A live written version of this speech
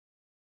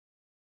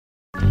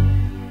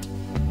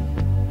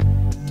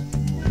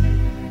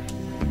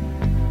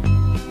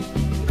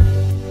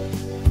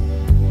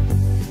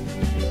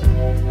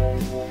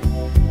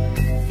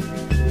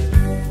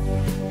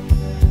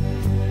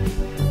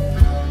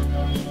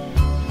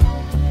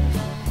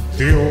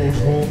The old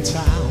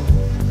hometown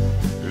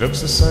looks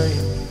the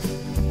same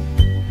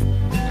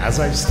as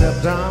I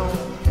step down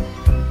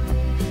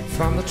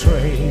from the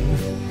train.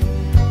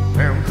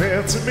 And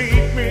there to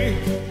meet me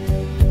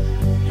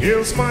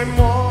is my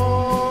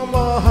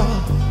mama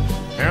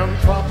and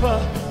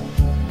papa.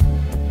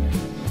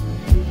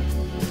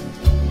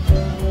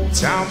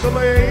 Down the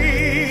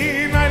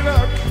lane I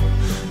look,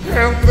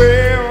 and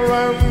there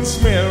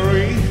runs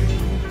Mary,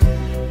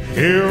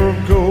 hair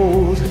of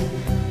gold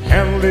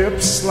and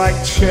lips like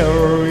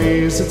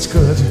cherries. It's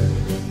good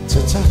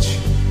to touch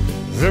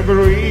the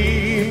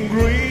green,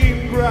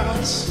 green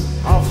grass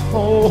of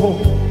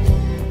home.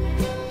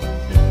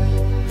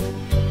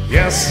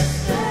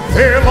 Yes,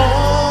 they'll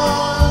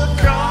all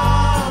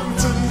come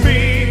to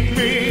meet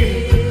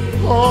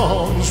me,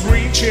 arms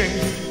reaching,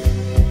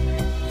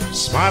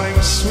 smiling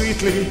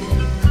sweetly.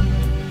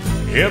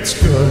 It's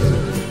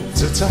good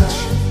to touch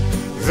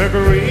the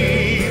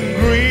green,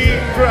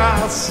 green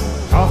grass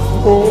of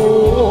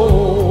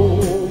home.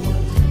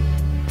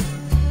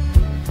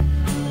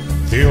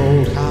 The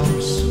old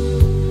house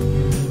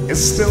is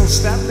still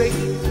standing,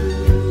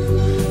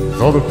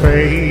 though the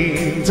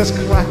paint is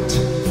cracked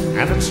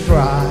and it's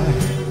dry.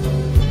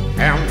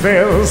 And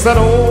there's that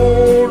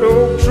old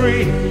oak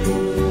tree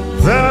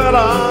that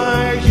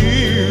I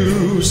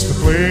used to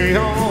play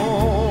on.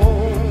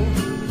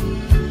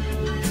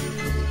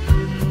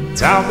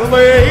 Down the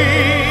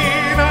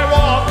lane I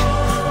walk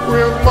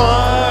with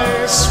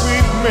my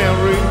sweet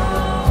Mary,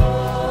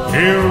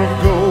 hair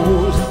of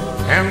gold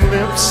and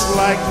lips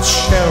like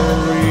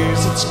cherries.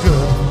 It's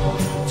good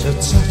to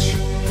touch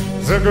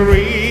the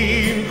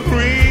green,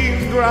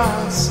 green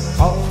grass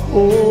of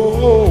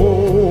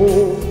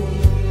home.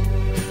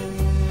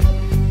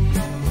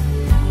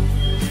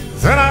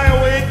 Then I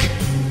awake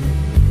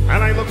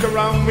and I look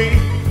around me,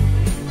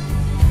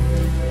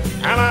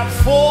 and at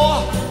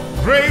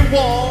 4 gray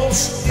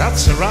walls that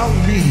surround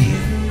me.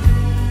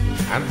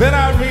 And then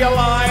I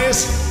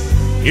realize,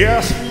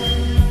 yes,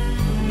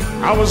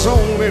 I was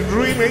only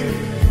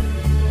dreaming.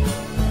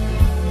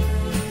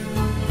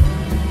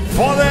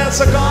 For there's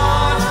a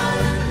God,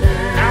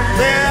 and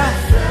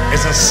there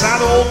is a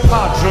sad old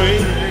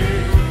padre.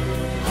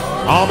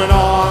 Arm in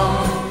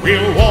arm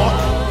we'll walk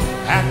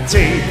at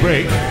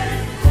daybreak.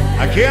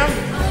 Again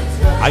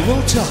I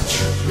will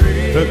touch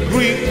the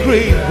green,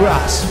 green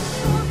grass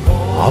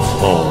of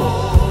home.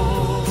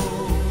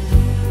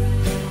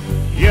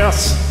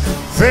 Yes,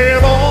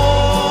 they'll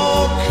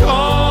all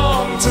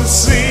come to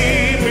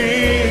see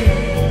me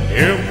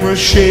in the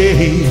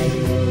shade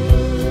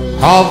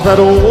of that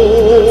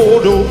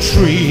old oak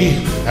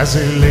tree as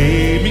they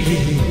lay me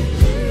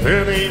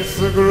beneath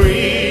the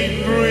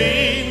green,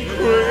 green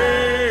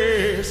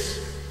grass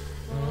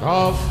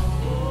of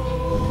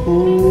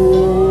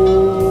home.